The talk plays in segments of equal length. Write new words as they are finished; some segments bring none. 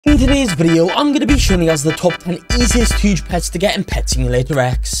In today's video, I'm going to be showing you guys the top 10 easiest huge pets to get in Pet Simulator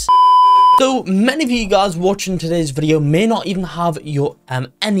X. So many of you guys watching today's video may not even have your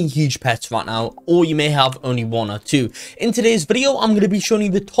any huge pets right now, or you may have only one or two. In today's video, I'm going to be showing you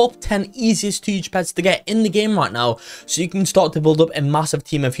the top 10 easiest huge pets to get in the game right now, so you can start to build up a massive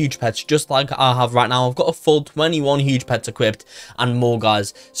team of huge pets just like I have right now. I've got a full 21 huge pets equipped and more,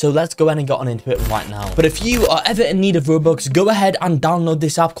 guys. So let's go ahead and get on into it right now. But if you are ever in need of Robux, go ahead and download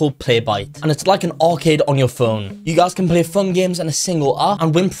this app called Playbyte, and it's like an arcade on your phone. You guys can play fun games in a single app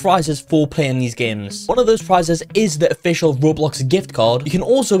and win prizes for playing these games. One of those prizes is the official Roblox gift card. You can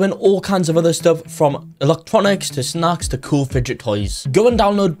also win all kinds of other stuff, from electronics to snacks to cool fidget toys. Go and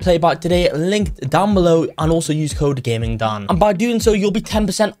download Playbyte today, linked down below, and also use code GAMINGDAN. And by doing so, you'll be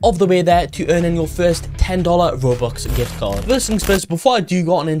 10% of the way there to earning your first $10 Robux gift card. First things first, before I do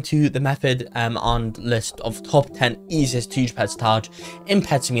go on into the method and list of top 10 easiest huge pets to hatch in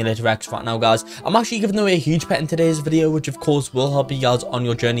Pet Simulator X right now, guys, I'm actually giving away a huge pet in today's video, which of course will help you guys on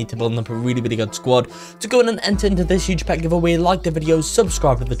your journey to building up a really good squad. To go in and enter into this huge pet giveaway, like the video,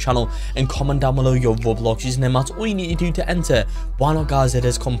 subscribe to the channel, and comment down below your Roblox username. That's all you need to do to enter. Why not, guys? It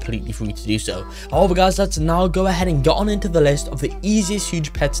is completely free to do so. However, guys, let's now go ahead and get on into the list of the easiest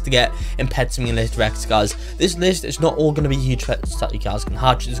huge pets to get in Pet Simulator X, guys. This list is not all going to be huge pets that you guys can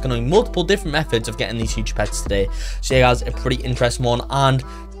hatch. There's going to be multiple different methods of getting these huge pets today. So yeah, guys, a pretty interesting one, and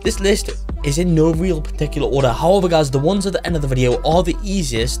this list is in no real particular order. However, guys, the ones at the end of the video are the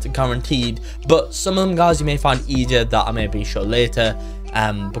easiest, guaranteed, but some of them, guys, you may find easier that I may be show later,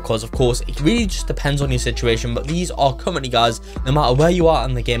 because of course it really just depends on your situation. But these are currently, guys, no matter where you are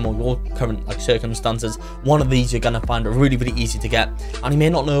in the game or your current circumstances, one of these you're gonna find really easy to get, and you may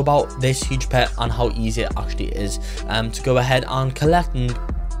not know about this huge pet and how easy it actually is to go ahead and collect and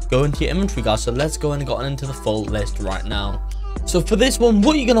go into your inventory, guys. So let's go and get on into the full list right now. So for this one,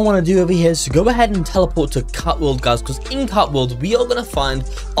 what you're going to want to do over here is to go ahead and teleport to Cat World, guys, because in Cat World we are going to find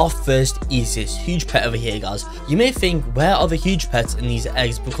our first easiest huge pet over here, guys. You may think, where are the huge pets in these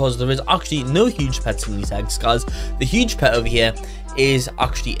eggs? Because there is actually no huge pets in these eggs, guys. The huge pet over here is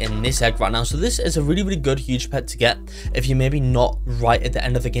actually in this egg right now. So this is a really good huge pet to get if you're maybe not right at the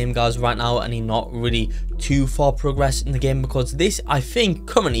end of the game, guys, right now, and you're not really too far progressed in the game, because this, I think,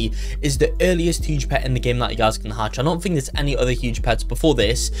 currently is the earliest huge pet in the game that you guys can hatch. I don't think there's any other huge pets before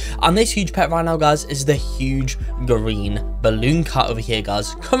this, and this huge pet right now, guys, is the huge green balloon cat over here,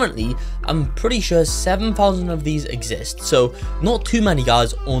 guys. Currently, I'm pretty sure 7,000 of these exist, so not too many,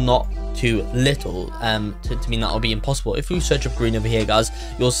 guys, or not too little to mean that will be impossible. If you search up green over here, guys,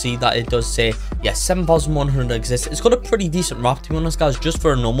 you'll see that it does say, yes, 7,100 exists. It's got a pretty decent wrap, to be honest, guys, just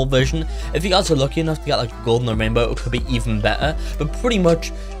for a normal version. If you guys are lucky enough to get like gold and a rainbow, it could be even better. But pretty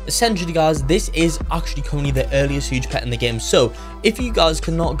much, essentially, guys, this is actually currently the earliest huge pet in the game. So if you guys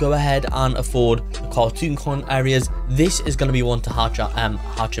cannot go ahead and afford the cartoon coin areas, this is going to be one to hatch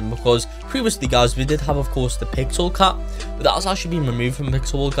in, because previously, guys, we did have, of course, the pixel cat, but that's actually been removed from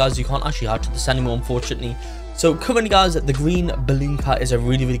Pixel World, guys. You can't actually hatch this anymore, unfortunately. So currently, guys, the green balloon cat is a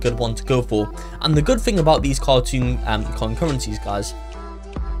really good one to go for. And the good thing about these cartoon coin currencies, guys,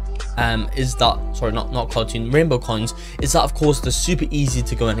 is that, sorry, not cartoon, rainbow coins, is that, of course, they're super easy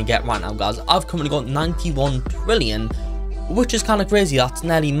to go in and get right now, guys. I've currently got 91 trillion, which is kind of crazy. That's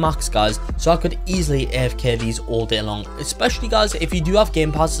nearly max, guys, so I could easily AFK these all day long, especially, guys, if you do have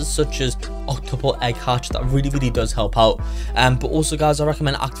game passes such as octuple egg hatch. That really does help out. But also, guys, I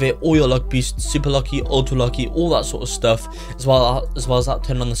recommend activate all your luck boosts, super lucky, ultra lucky, all that sort of stuff, as well as that,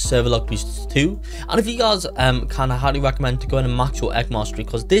 turn on the server luck boosts too. And if you guys kind of highly recommend to go in and max your egg mastery,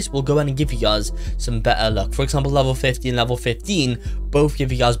 because this will go in and give you guys some better luck. For example, level 50 and level 15 both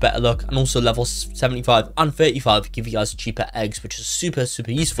give you guys better luck, and also level 75 and 35 give you guys cheaper eggs, which is super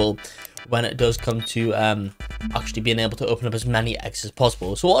useful when it does come to actually being able to open up as many eggs as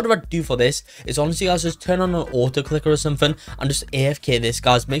possible. So what I'd do for this is, honestly, guys, just turn on an auto clicker or something and just AFK this,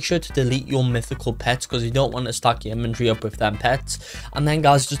 guys. Make sure to delete your mythical pets, because you don't want to stack your inventory up with them pets. And then,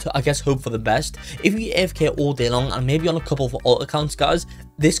 guys, just I guess hope for the best. If you AFK all day long and maybe on a couple of alt accounts, guys,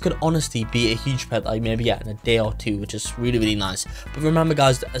 this could honestly be a huge pet that you maybe get in a day or two, which is really nice. But remember,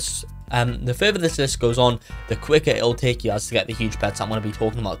 guys, the further this list goes on, the quicker it'll take you guys to get the huge pets I'm going to be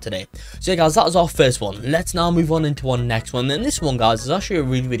talking about today. So yeah, guys, that was our first one. Let's now move on into our next one. And this one, guys, is actually a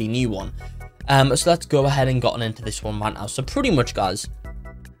really new one. So let's go ahead and get on into this one right now. So pretty much, guys,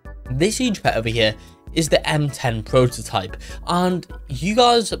 this huge pet over here is the M10 prototype, and you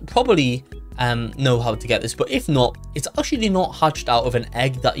guys probably know how to get this, but if not, it's actually not hatched out of an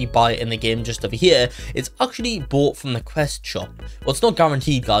egg that you buy in the game just over here. It's actually bought from the quest shop. Well, it's not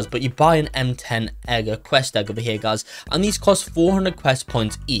guaranteed, guys, but you buy an M10 egg, a quest egg over here, guys, and these cost 400 quest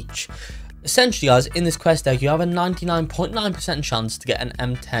points each. Essentially, guys, in this quest egg, you have a 99.9% chance to get an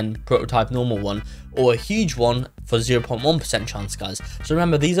M10 prototype normal one, or a huge one for 0.1% chance, guys. So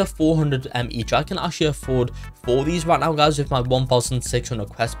remember, these are 400 each. I can actually afford 4 of these right now, guys, with my 1,600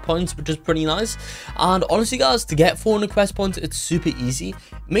 quest points, which is pretty nice. And honestly, guys, to get 400 quest points, it's super easy.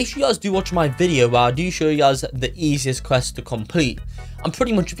 Make sure you guys do watch my video where I do show you guys the easiest quest to complete. And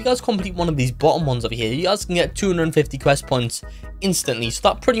pretty much, if you guys complete one of these bottom ones over here, you guys can get 250 quest points instantly. So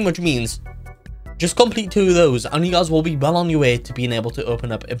that pretty much means just complete 2 of those and you guys will be well on your way to being able to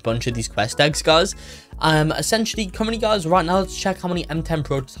open up a bunch of these quest eggs, guys. Essentially, currently, guys, right now, let's check how many M10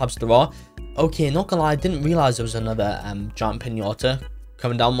 prototypes there are. Okay, not gonna lie, I didn't realize there was another giant pinata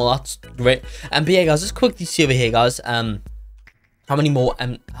coming down. Well, that's great. But yeah, guys, let's quickly see over here, guys, how many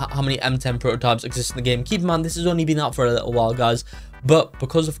M10 prototypes exist in the game. Keep in mind, this has only been out for a little while, guys, but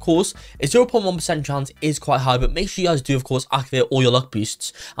because, of course, a 0.1% chance is quite high, but make sure you guys do, of course, activate all your luck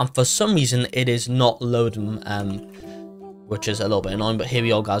boosts, and for some reason it is not loading, which is a little bit annoying. But here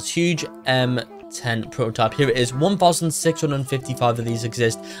we are, guys. Huge M10 prototype. Here it is. 1,655 of these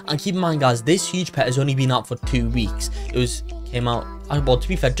exist, and keep in mind, guys, this huge pet has only been out for 2 weeks. Came out, well, to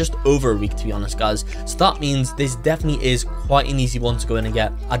be fair, just over a week, to be honest, guys. So that means this definitely is quite an easy one to go in and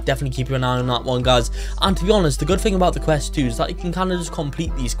get. I'd definitely keep an eye on that one, guys. And to be honest, the good thing about the quest too is that you can kind of just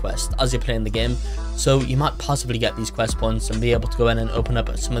complete these quests as you're playing the game. So you might possibly get these quest points and be able to go in and open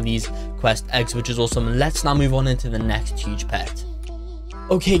up some of these quest eggs, which is awesome. Let's now move on into the next huge pet.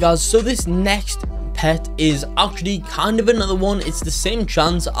 Okay, guys, so this next pet is actually kind of another one. It's the same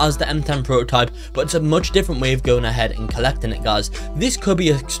chance as the M10 prototype, but it's a much different way of going ahead and collecting it, guys. This could be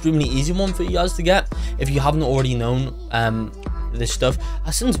an extremely easy one for you guys to get if you haven't already known this stuff.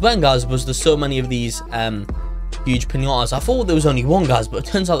 Since when, guys, was there so many of these huge pinatas? I thought there was only one, guys, but it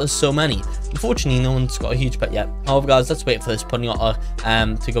turns out there's so many. Unfortunately, no one's got a huge pet yet. However, guys, let's wait for this pinata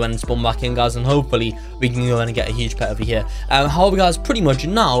to go in and spawn back in, guys, and hopefully we can go in and get a huge pet over here. However, guys, pretty much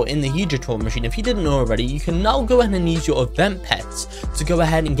now in the Ridderstedt machine, if you didn't know already, you can now go ahead and use your event pets to go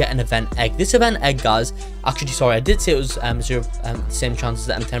ahead and get an event egg. This event egg, guys, actually, sorry, I did say it was the same chance as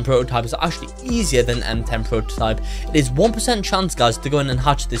the M10 prototype. It's actually easier than M10 prototype. It is 1% chance, guys, to go in and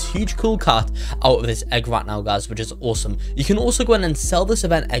hatch this huge cool cat out of this egg right now, guys, which is awesome. You can also go in and sell this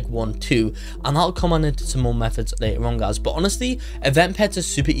event egg one too, and I'll come on into some more methods later on, guys. But honestly, event pets are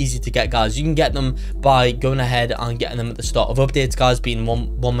super easy to get, guys. You can get them by going ahead and getting them at the start of updates, guys, being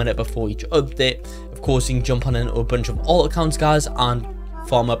one minute before each update. Of course, you can jump on into a bunch of alt accounts, guys, and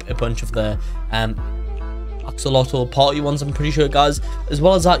farm up a bunch of the axolotl party ones, I'm pretty sure, guys. As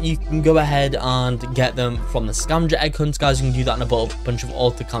well as that, you can go ahead and get them from the scavenger egg hunts, guys. You can do that in a bunch of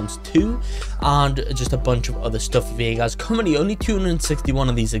alt accounts too, and just a bunch of other stuff here, guys. Currently only 261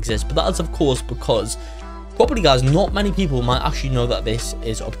 of these exist, but that's of course because probably, guys, not many people might actually know that this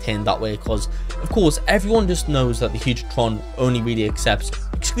is obtained that way, because of course everyone just knows that the huge Tron only really accepts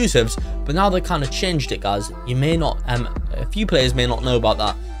exclusives, but now they kind of changed it, guys. You may not a few players may not know about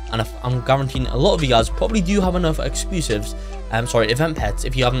that, and I'm guaranteeing a lot of you guys probably do have enough exclusives, event pets,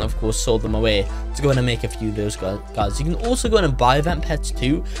 if you haven't, of course, sold them away, to go in and make a few of those, guys. You can also go in and buy event pets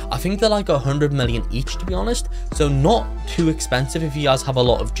too. I think they're like 100 million each, to be honest, so not too expensive if you guys have a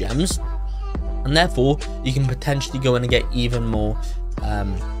lot of gems, and therefore you can potentially go in and get even more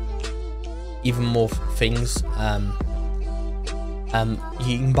things.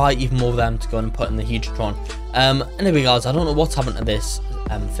 You can buy even more of them to go and put in the huge Tron. Anyway, guys, I don't know what's happened to this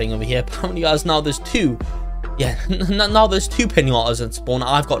thing over here. Apparently, guys, now there's two. Yeah, now there's two pinatas that spawn.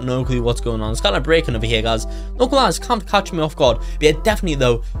 I've got no clue what's going on. It's kind of breaking over here, guys. No clue, guys, can't catch me off guard. But yeah, definitely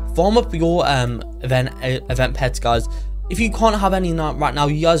though, farm up your event pets, guys. If you can't have any right now,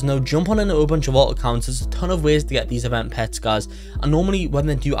 you guys know, jump on into a bunch of alt accounts. There's a ton of ways to get these event pets, guys. And normally when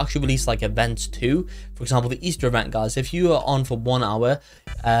they do actually release like events too, for example, the Easter event, guys, if you are on for 1 hour,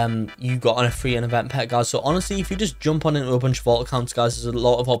 you got on a free event pet, guys. So honestly, if you just jump on into a bunch of alt accounts, guys, there's a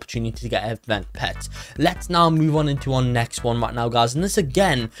lot of opportunity to get event pets. Let's now move on into our next one right now, guys. And this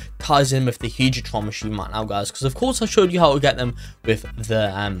again ties in with the huge Tron machine right now, guys, because of course I showed you how to get them with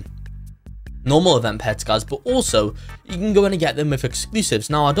the normal event pets, guys, but also you can go in and get them with exclusives.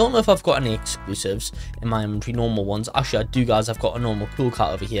 Now, I don't know if I've got any exclusives in my inventory, normal ones. Actually, I do, guys. I've got a normal cool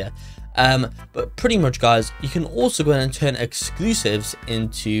cat over here. But pretty much, guys, you can also go in and turn exclusives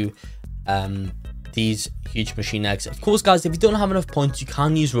into these huge machine eggs. Of course, guys, if you don't have enough points, you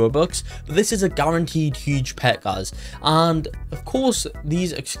can use Robux, but this is a guaranteed huge pet, guys. And of course,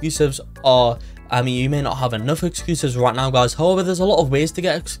 these exclusives are, I mean, you may not have enough exclusives right now, guys. However, there's a lot of ways to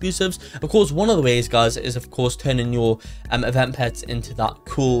get exclusives. Of course, one of the ways, guys, is of course turning your event pets into that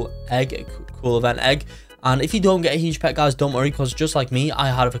cool event egg. And if you don't get a huge pet, guys, don't worry, because just like me,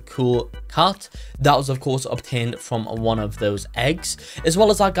 I had a cool cat that was of course obtained from one of those eggs. As well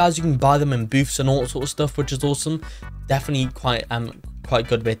as that, guys, you can buy them in booths and all sort of stuff, which is awesome. Definitely quite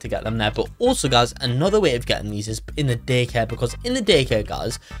good way to get them there. But also, guys, another way of getting these is in the daycare, because in the daycare,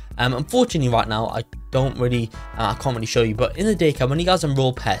 guys, unfortunately right now I can't really show you, but in the daycare, when you guys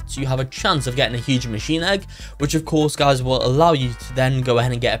enroll pets, you have a chance of getting a huge machine egg, which of course, guys, will allow you to then go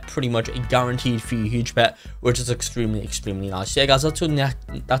ahead and get pretty much a guaranteed free huge pet, which is extremely nice. So yeah, guys, that's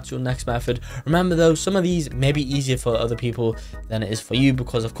your next method. Remember though, some of these may be easier for other people than it is for you,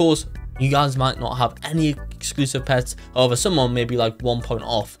 because of course you guys might not have any exclusive pets. However, someone may be like 1 point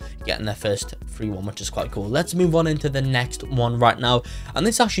off getting their first free one, which is quite cool. Let's move on into the next one right now, and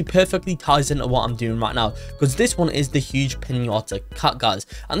this actually perfectly ties into what I'm doing right now, because this one is the huge pinata cat, guys,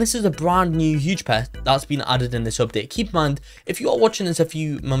 and this is a brand new huge pet that's been added in this update. Keep in mind, if you are watching this a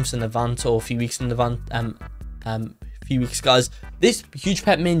few months in advance or a few weeks in advance, guys, this huge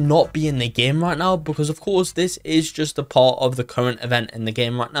pet may not be in the game right now, because of course this is just a part of the current event in the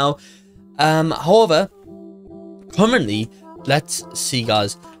game right now. However, currently, let's see,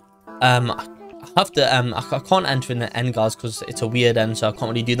 guys, I can't enter in the end, guys, because it's a weird end, so I can't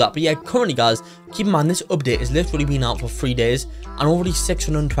really do that. But yeah, currently, guys, keep in mind this update has literally been out for 3 days, and already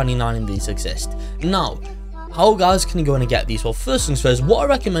 629 of these exist. Now, how guys can you go in and get these? Well, first things first, what I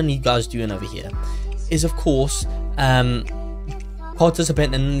recommend you guys doing over here is, of course,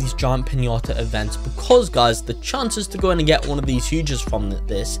 participating in these giant pinata events, because guys, the chances to go in and get one of these huges from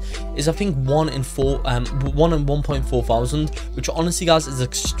this is, I think, 1 in 1.4 thousand, which honestly, guys, is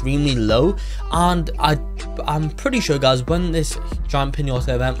extremely low. And I'm pretty sure, guys, when this giant pinata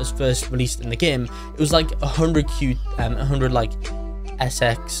event was first released in the game, it was like 100 like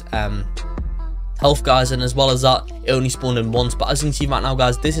SX health, guys, and as well as that, it only spawned in once. But as you can see right now,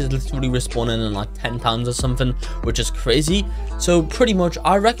 guys, this is literally respawning in like 10 times or something, which is crazy. So pretty much,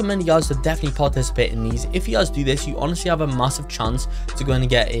 I recommend you guys to definitely participate in these. If you guys do this, you honestly have a massive chance to go in and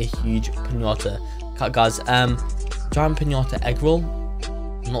get a huge pinata cat, guys. Giant pinata egg roll,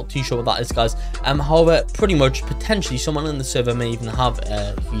 I'm not too sure what that is, guys. However, pretty much potentially someone in the server may even have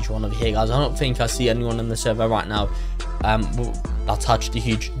a huge one over here, guys. I don't think I see anyone in the server right now that's hatched a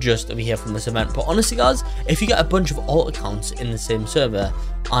huge just over here from this event. But honestly, guys, if you get a bunch of alt accounts in the same server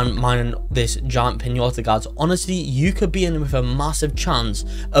and mining this giant pinata, guys, honestly, you could be in with a massive chance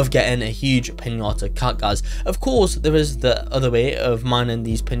of getting a huge pinata cat, guys. Of course, there is the other way of mining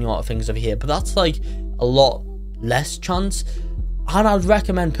these pinata things over here, but that's like a lot less chance. And I'd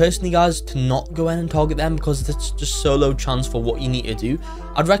recommend personally, guys, to not go in and target them, because it's just so low chance for what you need to do.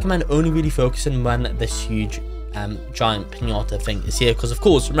 I'd recommend only really focusing when this huge giant pinata thing is here, because of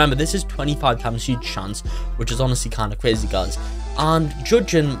course, remember, this is 25 times huge chance, which is honestly kind of crazy, guys. And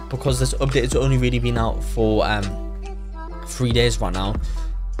judging, because this update has only really been out for 3 days right now,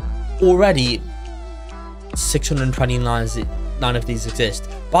 already 629 of these exist.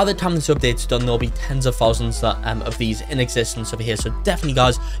 By the time this update's done, there'll be tens of thousands of these in existence over here. So definitely,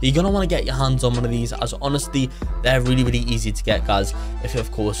 guys, you're gonna want to get your hands on one of these, as honestly, they're really easy to get, guys, if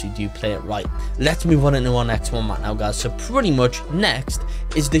of course you do play it right. Let's move on into our next one right now, guys. So pretty much next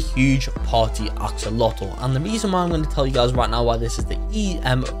is the huge party axolotl, and the reason why I'm going to tell you guys right now why this is the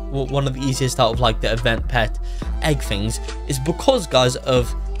one of the easiest out of like the event pet egg things is because, guys,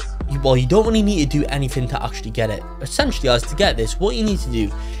 of, well, you don't really need to do anything to actually get it. Essentially, guys, to get this, what you need to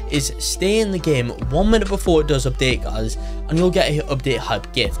do is stay in the game 1 minute before it does update, guys, and you'll get an update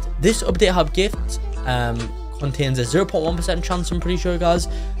hype gift. This update hype gift contains a 0.1% chance, I'm pretty sure, guys,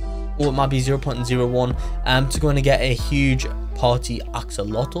 or it might be 0.01 to go in and get a huge party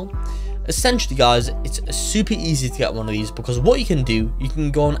axolotl. Essentially, guys, it's super easy to get one of these, because what you can do, you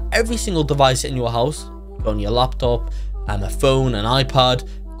can go on every single device in your house, go on your laptop, a phone, an iPad,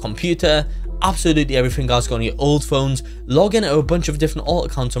 computer, absolutely everything, guys. Go on your old phones, log in to a bunch of different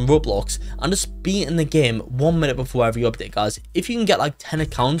alt accounts on Roblox, and just be in the game 1 minute before every update, guys. If you can get like 10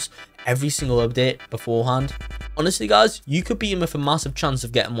 accounts every single update beforehand, honestly, guys, you could be in with a massive chance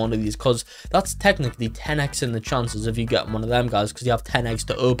of getting one of these, because that's technically 10x in the chances of you getting one of them, guys, because you have 10 eggs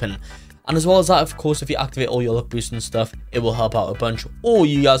to open. And as well as that, of course, if you activate all your luck boosts and stuff, it will help out a bunch, or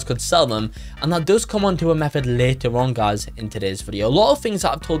you guys could sell them. And that does come onto a method later on, guys, in today's video. A lot of things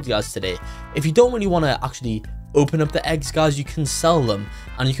that I've told you guys today, if you don't really want to actually open up the eggs, guys, you can sell them,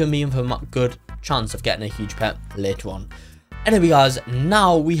 and you can be in for a good chance of getting a huge pet later on. Anyway guys,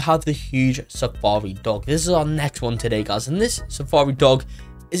 now we have the huge safari dog. This is our next one today guys, and this safari dog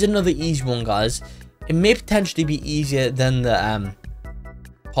is another easy one guys. It may potentially be easier than the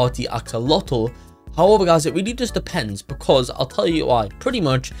party axolotl. However guys, it really just depends, because I'll tell you why. Pretty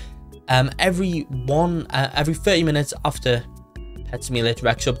much every 30 minutes after Pet Simulator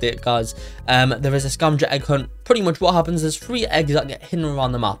X update guys, there is a scavenger egg hunt. Pretty much what happens is 3 eggs that get hidden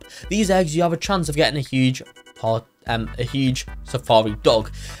around the map. These eggs, you have a chance of getting a huge safari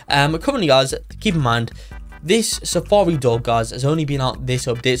dog. Currently guys, keep in mind, this safari dog guys has only been out this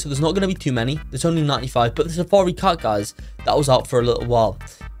update, so there's not going to be too many. There's only 95, but the safari cat guys, that was out for a little while,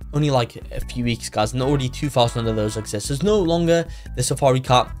 only like a few weeks guys, and already 2,000 of those exist. There's no longer the safari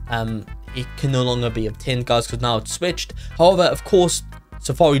cat. It can no longer be obtained guys, because now it's switched. However, of course,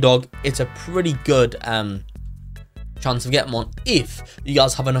 safari dog, it's a pretty good chance of getting one if you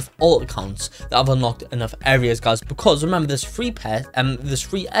guys have enough alt accounts that have unlocked enough areas guys, because remember, there's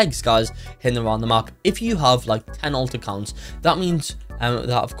 3 eggs guys hidden around the map. If you have like 10 alt accounts, that means that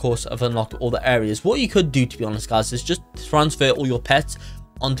of course have unlocked all the areas. What you could do, to be honest guys, is just transfer all your pets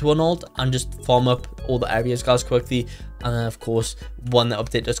onto an alt and just farm up all the areas guys quickly, and then of course when the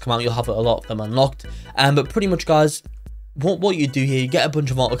update does come out, you'll have a lot of them unlocked. But pretty much guys, what you do here, you get a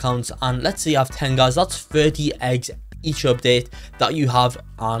bunch of alt accounts, and let's say you have 10 guys, that's 30 eggs each update that you have,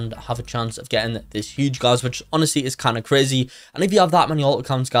 and have a chance of getting this huge guys, which honestly is kind of crazy. And if you have that many alt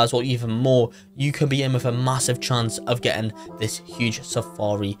accounts guys, or even more, you can be in with a massive chance of getting this huge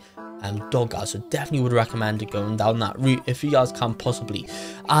safari dog guys. So definitely would recommend going down that route if you guys can possibly.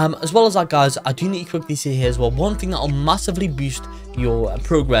 As well as that guys, I do need to quickly say here as well, one thing that will massively boost your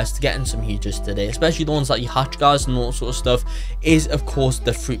progress to getting some huges today, especially the ones that you hatch guys and all sort of stuff, is of course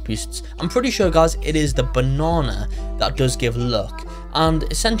the fruit boosts. I'm pretty sure guys it is the banana that does give luck, and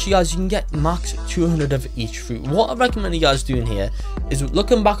essentially guys, you can get max 200 of each fruit. What I recommend you guys doing here is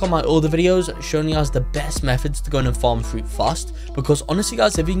looking back on my older videos, showing you guys the best methods to go in and farm fruit fast, because honestly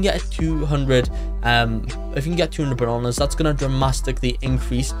guys, if you can get 200 bananas, that's going to dramatically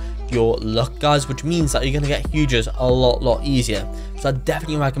increase your luck guys, which means that you're going to get huges a lot easier. So I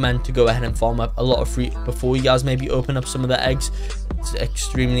definitely recommend to go ahead and farm up a lot of fruit before you guys maybe open up some of the eggs. It's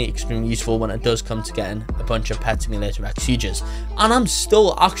extremely useful when it does come to getting a bunch of Pet Simulator X huges. And I'm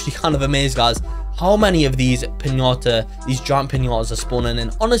still actually kind of amazed guys how many of these giant pinatas are spawning in.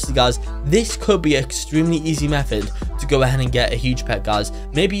 Honestly guys, this could be an extremely easy method to go ahead and get a huge pet guys.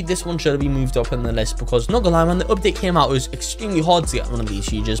 Maybe this one should have been moved up in the list, because not gonna lie, when the update came out, it was extremely hard to get one of these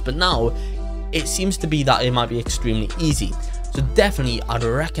huges, but now it seems to be that it might be extremely easy. So definitely I'd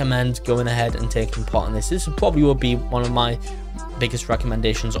recommend going ahead and taking part in this. This probably will be one of my biggest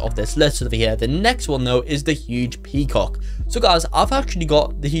recommendations of this list over here. The next one though is the huge peacock. So guys, I've actually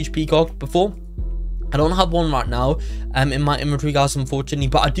got the huge peacock before. I don't have one right now in my inventory guys, unfortunately,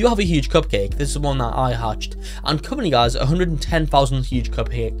 but I do have a huge cupcake. This is one that I hatched, and currently guys, 110,000 huge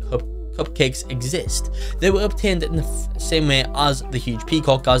cupcakes exist. They were obtained in the same way as the huge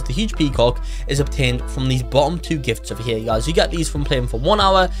peacock guys. The huge peacock is obtained from these bottom 2 gifts over here guys. You get these from playing for 1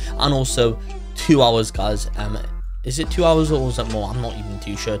 hour and also 2 hours guys. Is it 2 hours or is it more? I'm not even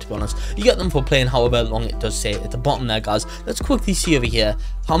too sure, to be honest. You get them for playing however long it does say at the bottom there guys. Let's quickly see over here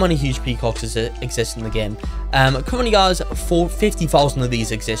how many huge peacocks exist in the game. Currently guys, 50,000 of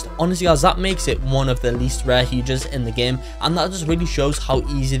these exist. Honestly guys, that makes it one of the least rare huges in the game, and that just really shows how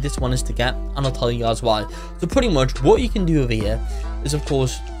easy this one is to get, and I'll tell you guys why. So pretty much what you can do over here is of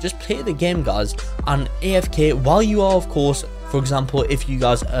course just play the game guys, and AFK while you are of course, for example, if you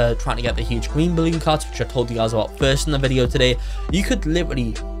guys are trying to get the huge green balloon cards, which I told you guys about first in the video today, you could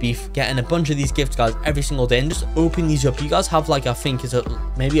literally be getting a bunch of these gifts guys every single day and just open these up. You guys have like, I think is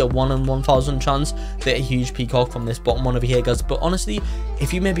maybe a 1 in 1,000 chance to get a huge peacock from this bottom one over here guys. But honestly,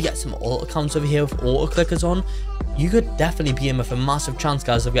 if you maybe get some alt accounts over here with auto clickers on, you could definitely be in with a massive chance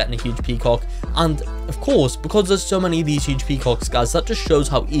guys of getting a huge peacock. And of course, because there's so many of these huge peacocks guys, that just shows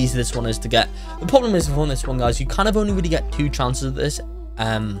how easy this one is to get. The problem is on this one guys, you kind of only really get 2 chances of this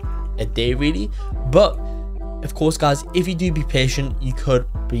a day really, but of course guys, if you do be patient, you could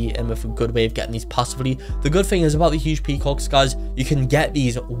be in with a good way of getting these passively. The good thing is about the huge peacocks guys, you can get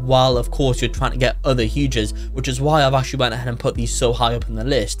these while of course you're trying to get other huges, which is why I've actually went ahead and put these so high up in the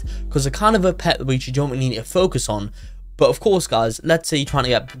list, because they're kind of a pet which you don't really need to focus on. But of course guys, let's say you're trying to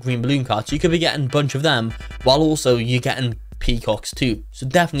get green balloon cards, you could be getting a bunch of them while also you're getting peacocks too. So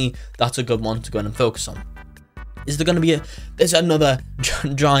definitely that's a good one to go in and focus on. Is there going to be there's another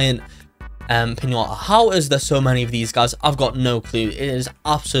giant pinata. How is there so many of these, guys? I've got no clue. It is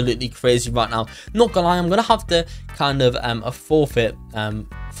absolutely crazy right now. Not gonna lie, I'm gonna have to kind of forfeit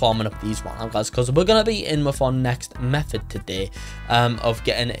farming up these right now, guys, because we're gonna be in with our next method today of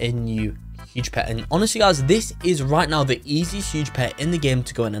getting a new huge pet. And honestly, guys, this is right now the easiest huge pet in the game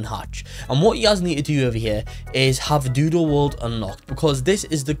to go in and hatch. And what you guys need to do over here is have Doodle World unlocked, because this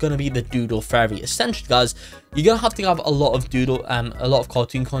is gonna be the Doodle Fairy. Essentially, guys, you're gonna have to have a lot of Doodle, a lot of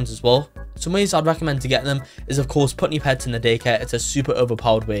cartoon coins as well. Some ways I'd recommend to get them is, of course, putting your pets in the daycare. It's a super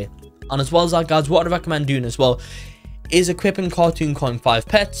overpowered way. And as well as that, guys, what I'd recommend doing as well is equipping cartoon coin 5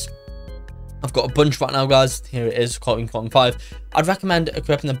 pets. I've got a bunch right now, guys. Here it is, cartoon coin 5. I'd recommend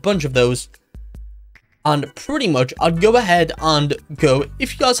equipping a bunch of those. And pretty much, I'd go ahead and go,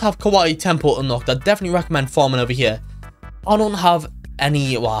 if you guys have Kawaii Temple unlocked, I'd definitely recommend farming over here. I don't have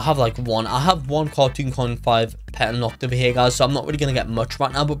any, well, I have like one. I have one cartoon coin 5 pet unlocked over here, guys, so I'm not really going to get much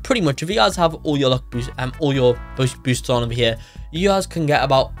right now. But pretty much, if you guys have all your luck boost, all your boosts on over here, you guys can get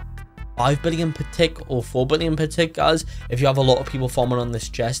about 5 billion per tick or 4 billion per tick, guys, if you have a lot of people farming on this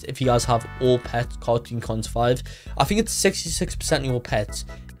chest. If you guys have all pets cartoon coins 5, I think it's 66% of your pets.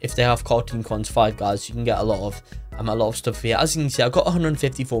 If they have cartoon coins 5, guys, you can get a lot of stuff here. As you can see, I've got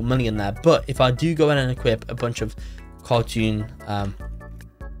 154 million there. But if I do go in and equip a bunch of cartoon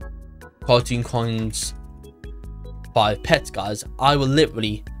coins 5 pets, guys, I will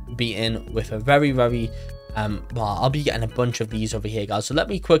literally be in with a very well, I'll be getting a bunch of these over here, guys. So let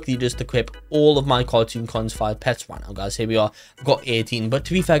me quickly just equip all of my cartoon coins 5 pets right now, guys. Here we are. I've got 18, but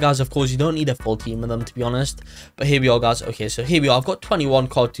to be fair, guys, of course, you don't need a full team of them, to be honest. But here we are, guys. Okay, so here we are. I've got 21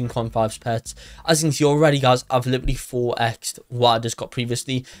 cartoon coin 5 pets. As you can see already, guys, I've literally 4x'd what I just got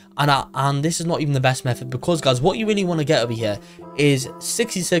previously. And this is not even the best method, because, guys, what you really want to get over here is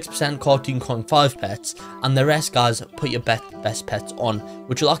 66% cartoon coin 5 pets, and the rest, guys, put your best pets on,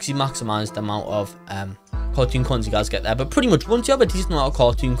 which will actually maximize the amount of cartoon coins you guys get there. But pretty much, once you have a decent amount of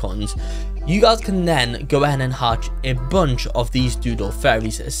cartoon coins, you guys can then go ahead and hatch a bunch of these Doodle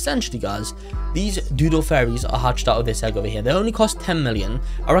Fairies. Essentially, guys, these Doodle Fairies are hatched out of this egg over here. They only cost 10 million.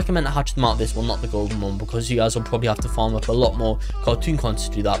 I recommend to hatch them out of this one, not the golden one, because you guys will probably have to farm up a lot more cartoon coins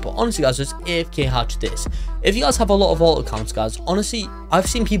to do that. But honestly, guys, just AFK hatch this. If you guys have a lot of vault accounts, guys, honestly, I've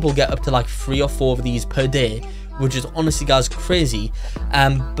seen people get up to like 3 or 4 of these per day, which is honestly, guys, crazy.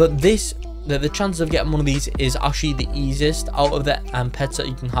 But the chances of getting one of these is actually the easiest out of the pets that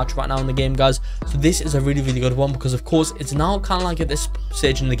you can hatch right now in the game, guys. So this is a really good one, because of course it's now kind of like at this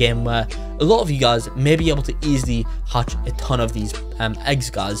stage in the game where a lot of you guys may be able to easily hatch a ton of these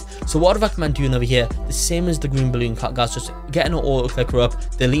eggs, guys. So what I'd recommend doing over here, the same as the green balloon cat, guys, just getting an auto clicker up,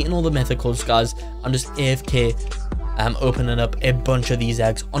 deleting all the mythicals, guys, and just AFK opening up a bunch of these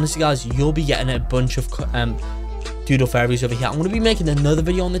eggs. Honestly, guys, you'll be getting a bunch of Doodle Fairies over here. I'm going to be making another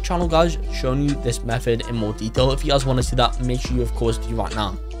video on the channel, guys, showing you this method in more detail. If you guys want to see that, make sure you, of course, do right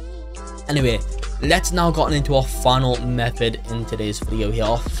now. Anyway, let's now get into our final method in today's video here.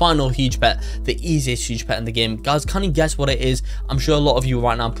 Our final huge pet, the easiest huge pet in the game. Guys, can you guess what it is? I'm sure a lot of you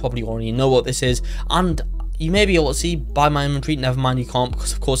right now probably already know what this is, and you may be able to see by my inventory. Never mind, you can't,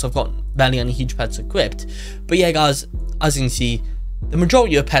 because of course I've got barely any huge pets equipped. But yeah, guys, as you can see, the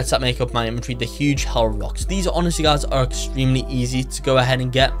majority of pets that make up my inventory, the huge hell rocks. These honestly, guys, are extremely easy to go ahead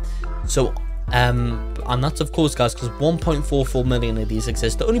and get. So and that's of course, guys, because 1.44 million of these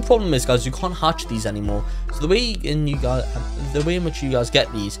exist. The only problem is, guys, you can't hatch these anymore. So the way in which you guys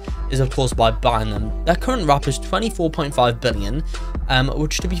get these is, of course, by buying them. Their current wrap is 24.5 billion,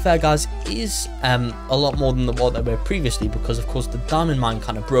 which, to be fair, guys, is a lot more than what they were previously, because of course the diamond mine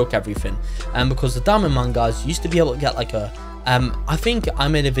kind of broke everything. Because the diamond mine, guys, used to be able to get like a I think I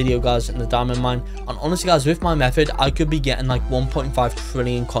made a video, guys, in the diamond mine, and honestly, guys, with my method, I could be getting like 1.5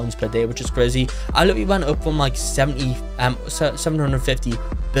 trillion coins per day, which is crazy. I literally went up from like 750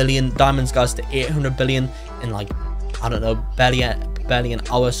 billion diamonds, guys, to 800 billion in like, I don't know, barely an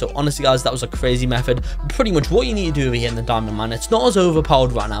hour. So honestly, guys, that was a crazy method. Pretty much what you need to do over here in the diamond mine, it's not as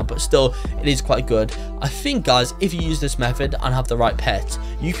overpowered right now, but still it is quite good. I think, guys, if you use this method and have the right pets,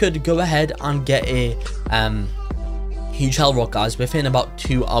 you could go ahead and get a huge hell rock, guys, within about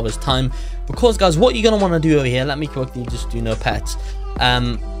 2 hours time. Because, guys, what you're gonna want to do over here, let me quickly just do no pets,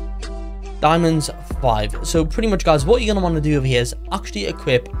 diamonds 5. So pretty much, guys, what you're gonna want to do over here is actually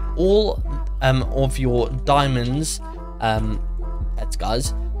equip all of your diamonds pets,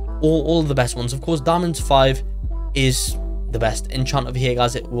 guys, all of the best ones. Of course, diamonds 5 is the best enchant over here,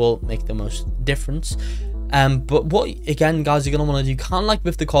 guys. It will make the most difference. But what, again, guys, you're gonna want to do, kind of like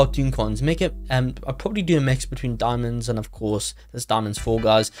with the cartoon coins, make it I'll probably do a mix between diamonds and, of course, there's diamonds 4,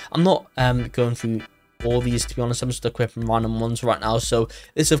 guys. I'm not going through all these, to be honest. I'm just equipping random ones right now, so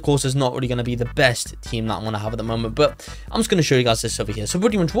this of course is not really going to be the best team that I'm going to have at the moment, but I'm just going to show you guys this over here. So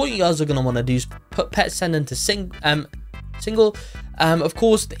pretty much what you guys are going to want to do is put pet send into single. Of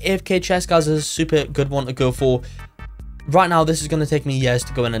course the AFK chest, guys, is a super good one to go for. Right now this is going to take me years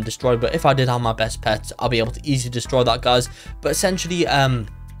to go in and destroy, but if I did have my best pets, I'll be able to easily destroy that, guys. But essentially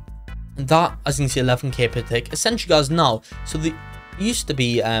that, as you can see, 11k per tick. Essentially, guys, now, so the used to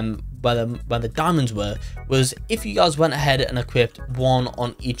be where the diamonds were, was if you guys went ahead and equipped one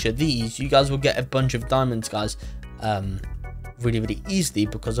on each of these, you guys will get a bunch of diamonds, guys, really easily,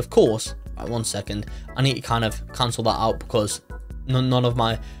 because of course, right, 1 second, I need to kind of cancel that out because none of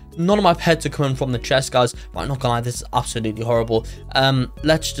my pets are coming from the chest, guys. Right, not gonna lie, this is absolutely horrible.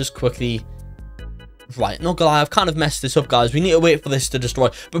 Let's just quickly, right, not gonna lie, I've kind of messed this up, guys. We need to wait for this to destroy,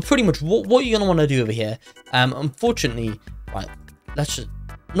 but pretty much what you're gonna want to do over here, unfortunately, right, let's just,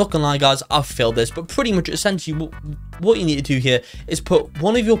 not gonna lie, guys, I've failed this, but pretty much essentially what you need to do here is put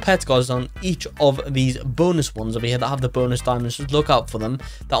one of your pets, guys, on each of these bonus ones over here that have the bonus diamonds. Just look out for them.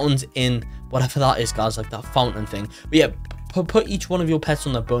 That one's in whatever that is, guys, like that fountain thing. But yeah, put each one of your pets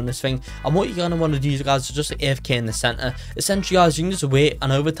on the bonus thing, and what you're going to want to do, guys, is just AFK in the center. Essentially, guys, you can just wait,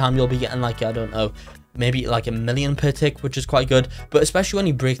 and over time you'll be getting, like, I don't know, maybe like 1 million per tick, which is quite good. But especially when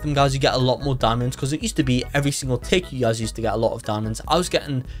you break them, guys, you get a lot more diamonds, because it used to be every single tick you guys used to get a lot of diamonds. I was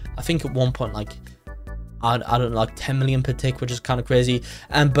getting, I think at one point, like, I don't know, like 10 million per tick, which is kind of crazy.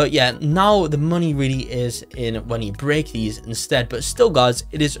 But yeah, now the money really is in when you break these instead. But still, guys,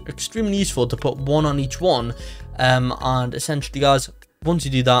 it is extremely useful to put one on each one. And essentially, guys, once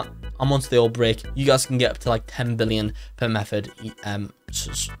you do that, and once they all break, you guys can get up to like 10 billion per method.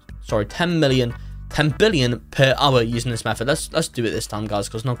 Sorry, 10 billion per hour using this method. Let's do it this time, guys,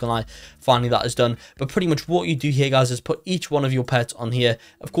 because not gonna lie, finally that is done. But pretty much what you do here, guys, is put each one of your pets on here.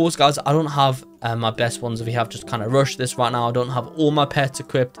 Of course, guys, I don't have my best ones. If you have just kind of rushed this right now, I don't have all my pets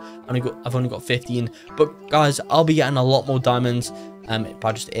equipped. I've only got 15, but guys, I'll be getting a lot more diamonds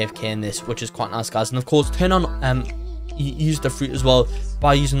by just AFK in this, which is quite nice, guys. And of course, turn on use the fruit as well.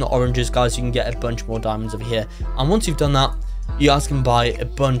 By using the oranges, guys, you can get a bunch more diamonds over here. And once you've done that, you guys can buy a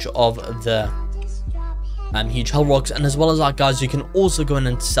bunch of the huge hell rocks. And as well as that, guys, you can also go in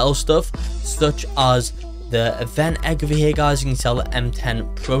and sell stuff such as the event egg over here, guys. You can sell the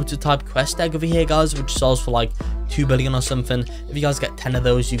M10 prototype quest egg over here, guys, which sells for like 2 billion or something. If you guys get 10 of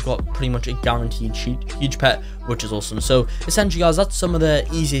those, you've got pretty much a guaranteed huge pet, which is awesome. So essentially, guys, that's some of the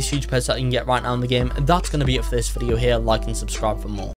easiest huge pets that you can get right now in the game. And that's going to be it for this video here. Like and subscribe for more.